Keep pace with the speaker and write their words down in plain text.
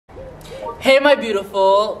Hey my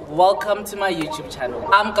beautiful, welcome to my YouTube channel.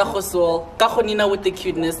 I'm Kahosol, Kahonina with the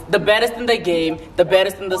cuteness, the baddest in the game, the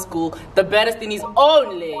baddest in the school, the baddest in his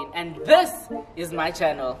own lane, and this is my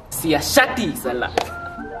channel. Siya Shakti Sala.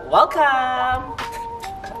 Welcome!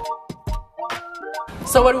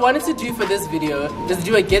 So what we wanted to do for this video is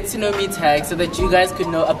do a get to know me tag so that you guys could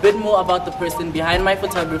know a bit more about the person behind my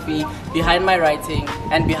photography, behind my writing,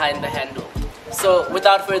 and behind the handle. So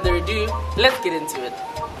without further ado, let's get into it.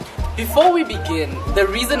 Before we begin, the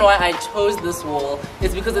reason why I chose this wall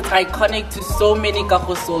is because it's iconic to so many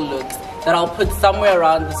Kahosol looks that I'll put somewhere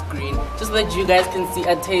around the screen just so that you guys can see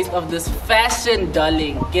a taste of this fashion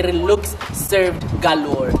darling. Get looks served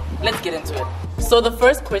galore. Let's get into it. So the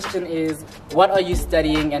first question is, what are you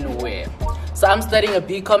studying and where? So I'm studying a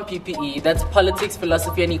BCom PPE, that's Politics,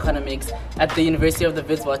 Philosophy and Economics at the University of the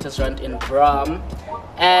Witwatersrand in Bram.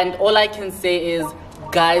 And all I can say is,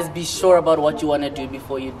 guys, be sure about what you want to do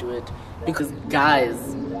before you do it. Because guys,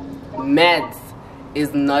 maths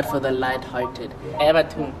is not for the light-hearted.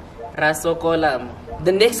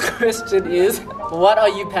 The next question is, what are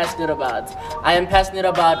you passionate about? I am passionate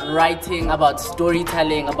about writing, about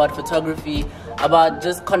storytelling, about photography, about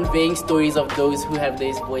just conveying stories of those who have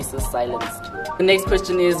their voices silenced. The next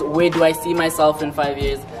question is, where do I see myself in 5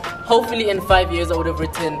 years? Hopefully in 5 years I would have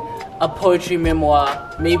written a poetry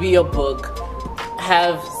memoir, maybe a book,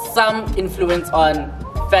 have some influence on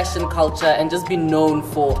fashion culture, and just be known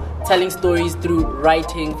for telling stories through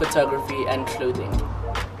writing, photography, and clothing.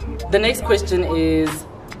 The next question is,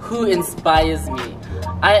 who inspires me?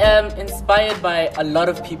 I am inspired by a lot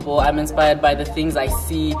of people. I'm inspired by the things I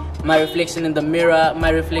see, my reflection in the mirror, my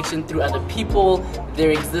reflection through other people,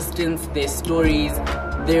 their existence, their stories,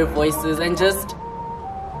 their voices, and just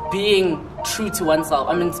being true to oneself.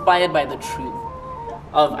 I'm inspired by the truth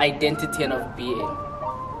of identity and of being.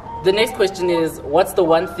 The next question is, what's the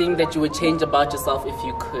one thing that you would change about yourself if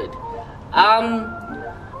you could?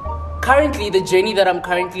 Currently, the journey that I'm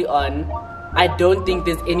currently on, I don't think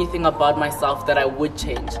there's anything about myself that I would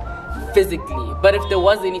change physically. But if there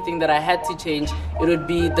was anything that I had to change, it would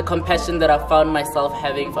be the compassion that I found myself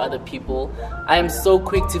having for other people. I am so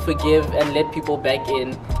quick to forgive and let people back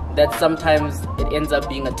in that sometimes it ends up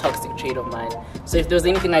being a toxic trait of mine. So if there was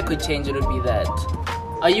anything I could change, it would be that.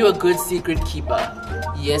 Are you a good secret keeper?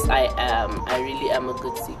 Yes, I am. I really am a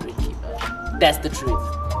good secret keeper. That's the truth.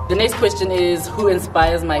 The next question is, who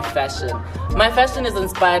inspires my fashion? My fashion is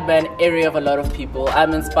inspired by an area of a lot of people.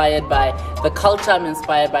 I'm inspired by the culture, I'm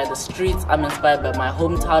inspired by the streets, I'm inspired by my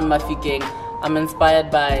hometown, Mafikeng. I'm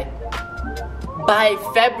inspired by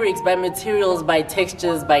fabrics, by materials, by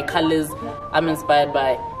textures, by colors. I'm inspired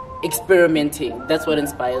by experimenting. That's what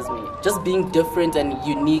inspires me. Just being different and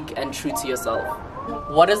unique and true to yourself.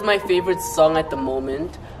 What is my favorite song at the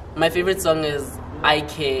moment? My favorite song is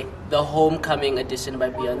IK, the Homecoming edition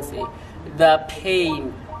by Beyonce. The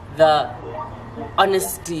pain, the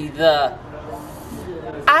honesty, the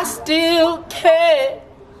I still care,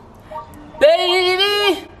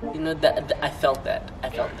 baby. You know, I felt that.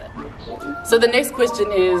 So the next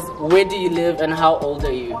question is, where do you live and how old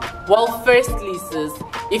are you? Well, firstly, sis,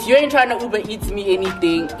 if you ain't trying to Uber Eats me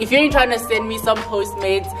anything, if you ain't trying to send me some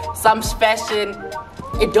Postmates, some fashion,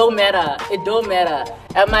 it don't matter. It don't matter.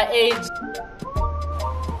 At my age,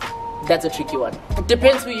 that's a tricky one. It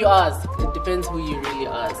depends who you ask. It depends who you really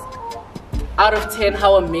ask. Out of 10,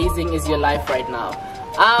 how amazing is your life right now?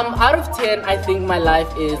 Out of 10, I think my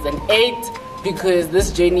life is an 8, because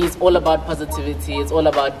this journey is all about positivity. It's all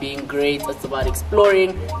about being great. It's about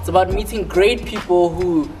exploring. It's about meeting great people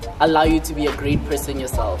who allow you to be a great person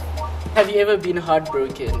yourself. Have you ever been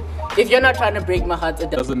heartbroken? If you're not trying to break my heart,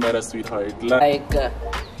 it doesn't matter, sweetheart.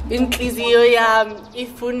 Inhliziyo yami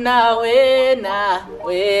ifuna wena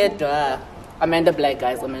wedwa. Amanda Black,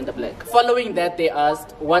 guys, Amanda Black. Following that, they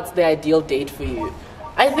asked, what's the ideal date for you?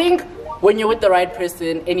 I think when you're with the right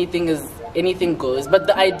person, anything goes. But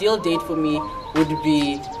the ideal date for me would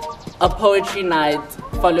be a poetry night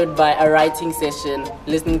followed by a writing session,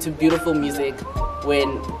 listening to beautiful music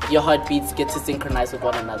when your heartbeats get to synchronize with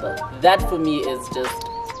one another. That for me is just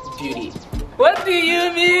beauty. What do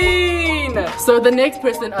you mean? So the next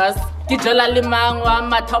person asks, Kijola limang wa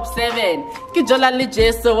ma top 7. Kijola li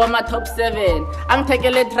Jesu wa ma top 7. Ang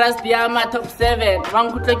tekele trust ya ma top 7.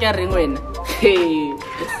 Wang kutlo kya ringwen. Hey.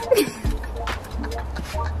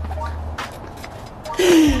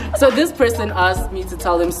 So this person asked me to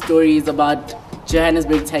tell them stories about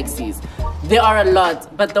Johannesburg taxis. There are a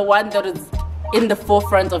lot, but the one that is in the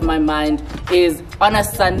forefront of my mind is on a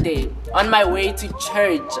Sunday, on my way to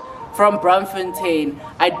church from Braamfontein.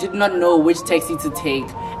 I did not know which taxi to take,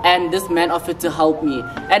 and this man offered to help me.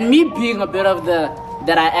 And me being a bit of the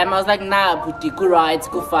that I am. I was like, nah, puti, go right,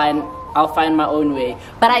 go fine. I'll find my own way.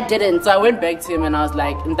 But I didn't. So I went back to him and I was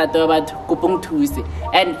like, and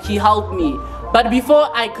he helped me. But before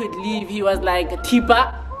I could leave, he was like,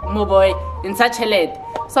 Tipa, my boy, in such a late.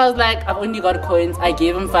 So I was like, I've only got coins. I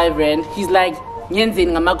gave him 5 rand. He's like,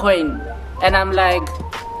 Nyenzin, I'm a coin. And I'm like,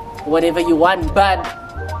 whatever you want. But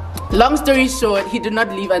long story short, he did not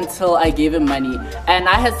leave until I gave him money. And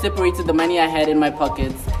I had separated the money I had in my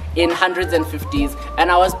pockets in hundreds and 50s,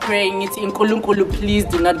 and I was praying it in Kulunkulu, please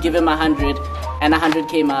do not give him 100, and 100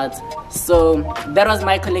 came out. So that was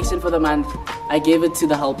my collection for the month. I gave it to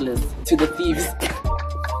the helpless, to the thieves.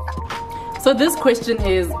 So this question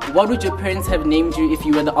is, what would your parents have named you if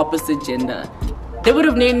you were the opposite gender? They would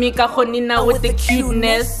have named me Kahonina with the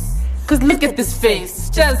cuteness, cause look at this face,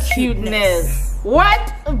 just cuteness.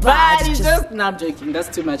 What? Body just... No, I'm joking, that's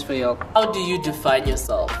too much for y'all. How do you define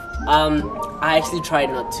yourself? I actually try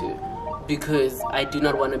not to, because I do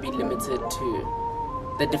not want to be limited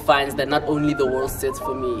to the defines that not only the world sets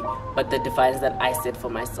for me, but the defines that I set for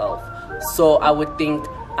myself. So I would think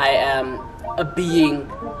I am a being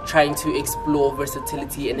trying to explore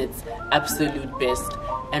versatility in its absolute best,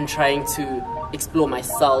 and trying to explore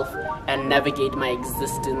myself and navigate my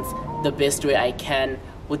existence the best way I can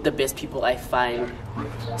with the best people I find.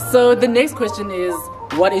 So the next question is,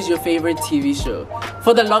 what is your favorite TV show?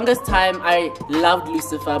 For the longest time, I loved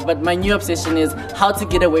Lucifer, but my new obsession is How to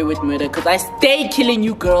Get Away with Murder, because I stay killing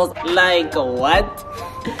you girls. Like, what?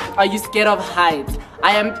 Are you scared of heights?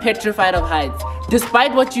 I am petrified of heights.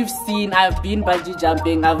 Despite what you've seen, I've been bungee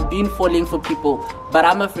jumping, I've been falling for people, but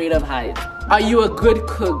I'm afraid of heights. Are you a good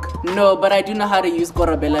cook? No, but I do know how to use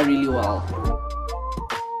Corabella really well.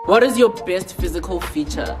 What is your best physical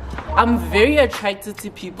feature? I'm very attracted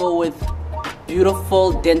to people with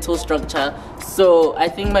beautiful dental structure, so I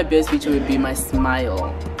think my best feature would be my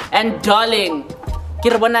smile. And darling,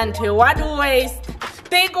 get what waist?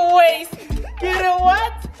 Big waist. Get it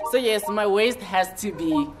what? So yes, my waist has to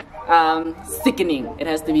be sickening. It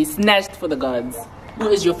has to be snatched for the gods. Who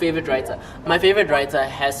is your favorite writer? My favorite writer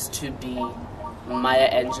has to be Maya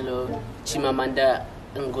Angelou, Chimamanda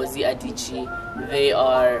Ngozi Adichie. They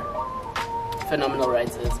are phenomenal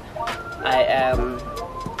writers. I am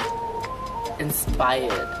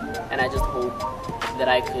inspired, and I just hope that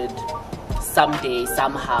I could someday,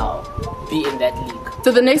 somehow, be in that league.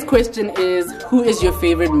 So the next question is, who is your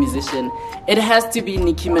favorite musician? It has to be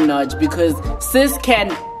Nicki Minaj, because sis can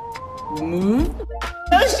move.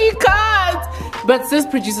 No, she can't! But sis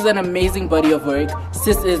produces an amazing body of work.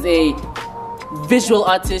 Sis is a visual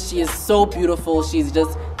artist. She is so beautiful. She's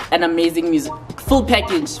just an amazing music. Full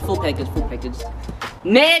package.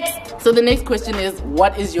 Next! So the next question is,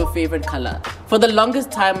 what is your favorite color? For the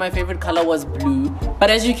longest time, my favorite color was blue. But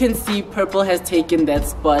as you can see, purple has taken that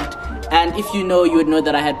spot. And if you know, you would know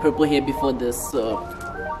that I had purple hair before this. So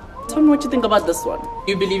tell me what you think about this one.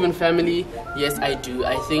 Do you believe in family? Yes, I do.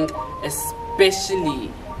 I think especially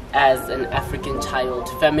as an African child,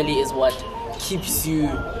 family is what keeps you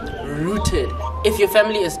rooted. If your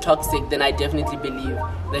family is toxic, then I definitely believe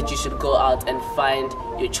that you should go out and find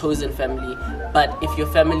your chosen family. But if your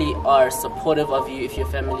family are supportive of you, if your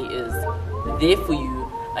family is there for you,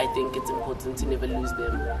 I think it's important to never lose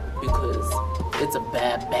them, because it's a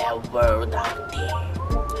bad world out there.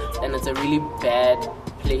 And it's a really bad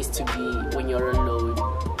place to be when you're alone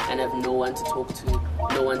and have no one to talk to,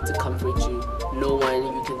 no one to comfort you, no one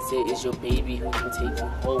you can say is your baby who can take you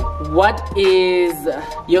home. What is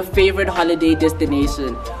your favorite holiday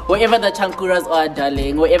destination? Wherever the chankuras are,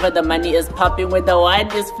 darling, wherever the money is popping, where the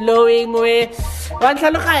wine is flowing, where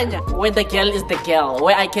the girl is the girl,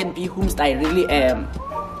 where I can be whomst I really am.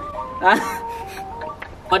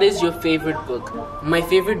 What is your favorite book? My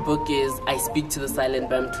favorite book is I Speak to the Silent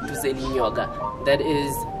by Mthutuzeli Yoga. That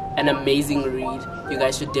is an amazing read. You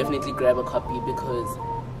guys should definitely grab a copy, because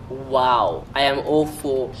wow, I am all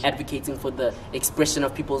for advocating for the expression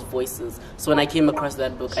of people's voices. So when I came across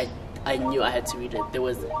that book, I knew I had to read it. There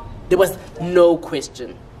was no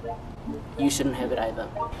question. You shouldn't have it either.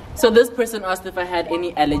 So this person asked if I had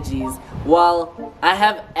any allergies. Well, I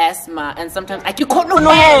have asthma, and sometimes I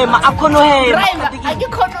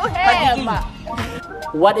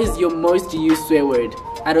What is your most used swear word?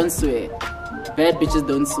 I don't swear. Bad bitches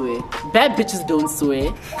don't swear. Bad bitches don't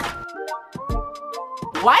swear.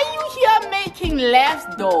 Why are you here making laughs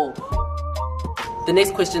though? The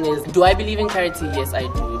next question is, do I believe in charity? Yes, I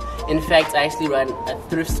do. In fact, I actually run a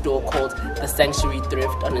thrift store called The Sanctuary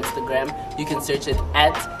Thrift on Instagram. You can search it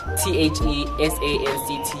at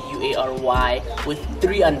THESANCTUARY with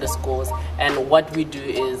 3 underscores. And what we do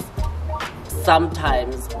is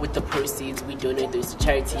sometimes with the proceeds we donate those to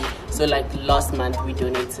charity. So like last month we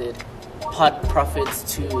donated part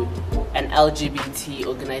profits to an LGBT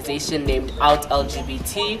organization named Out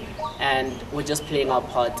LGBT, and we're just playing our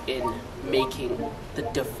part in making the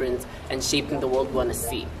difference and shaping the world we want to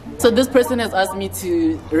see. So this person has asked me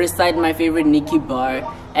to recite my favorite Nicki bar,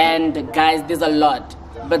 and guys, there's a lot,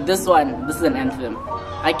 but this is an anthem.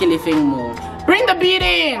 Akilifing Mo. Bring the beat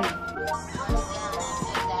in!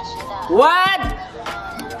 What?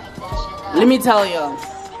 Let me tell you.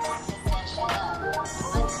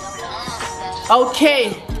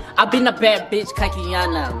 Okay, I've been a bad bitch,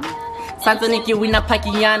 Kakiana. Santa Niki wina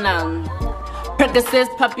Pakiana. Percocet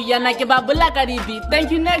Papiana, Kebabula Garibi.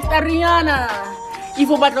 Thank you, next, Ariana.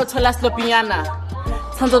 Ifo Batro Tola Slopiana.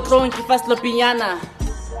 Santo Tron Kifa Slopiana.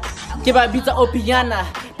 Kebabita Opiana.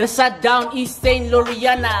 The shutdown East Saint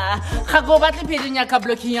Loriana. Kago Batli Pedinya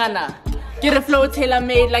Kablokiana. Get a flow tailor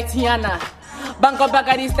made like Tiana. Banco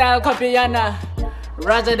Bagari style Capiana.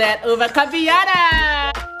 Roger that over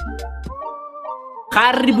Capiana.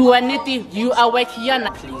 Karibuaniti, you are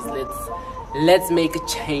Wakiana. Please, let's make a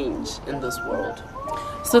change in this world.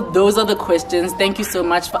 So those are the questions. Thank you so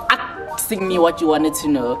much for asking me what you wanted to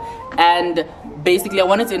know. And basically I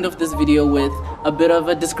wanted to end off this video with a bit of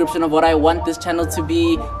a description of what I want this channel to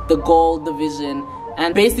be, the goal, the vision.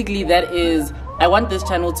 And basically that is, I want this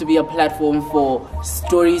channel to be a platform for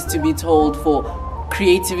stories to be told, for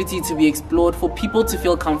creativity to be explored, for people to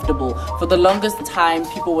feel comfortable. For the longest time,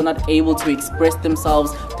 people were not able to express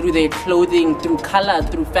themselves through their clothing, through color,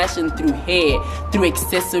 through fashion, through hair, through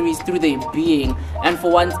accessories, through their being. And for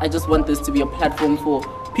once, I just want this to be a platform for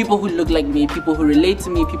people who look like me, people who relate to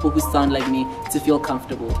me, people who sound like me, to feel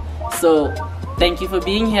comfortable. So thank you for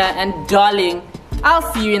being here, and darling,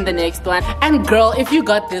 I'll see you in the next one. And girl, if you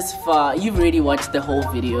got this far, you've already watched the whole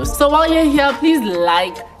video. So while you're here, please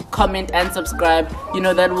like, comment and subscribe. You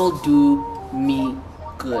know, that will do me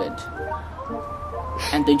good.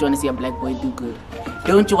 And don't you want to see a black boy do good?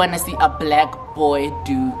 Don't you want to see a black boy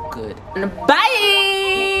do good? And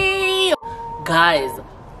bye! Guys,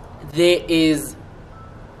 there is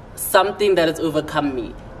something that has overcome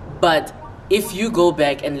me. But if you go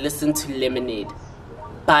back and listen to Lemonade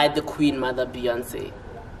by the Queen Mother Beyonce,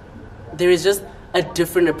 there is just a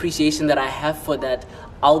different appreciation that I have for that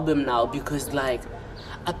album now, because like,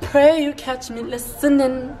 I pray you catch me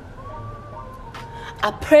listening.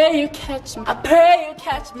 I pray you catch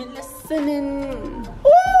me listening.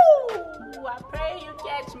 Ooh, I pray you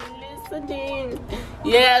catch me listening.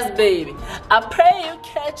 Yes, baby. I pray you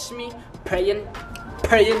catch me praying.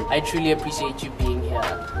 I truly appreciate you being here.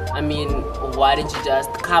 I mean, why didn't you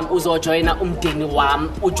just come uzo join umdeni wam,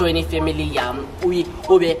 ujoin family yam,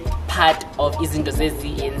 ube part of izinto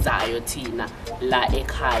zeziyenzayo thina la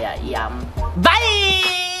ekhaya yam. Bye!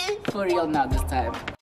 For real now this time.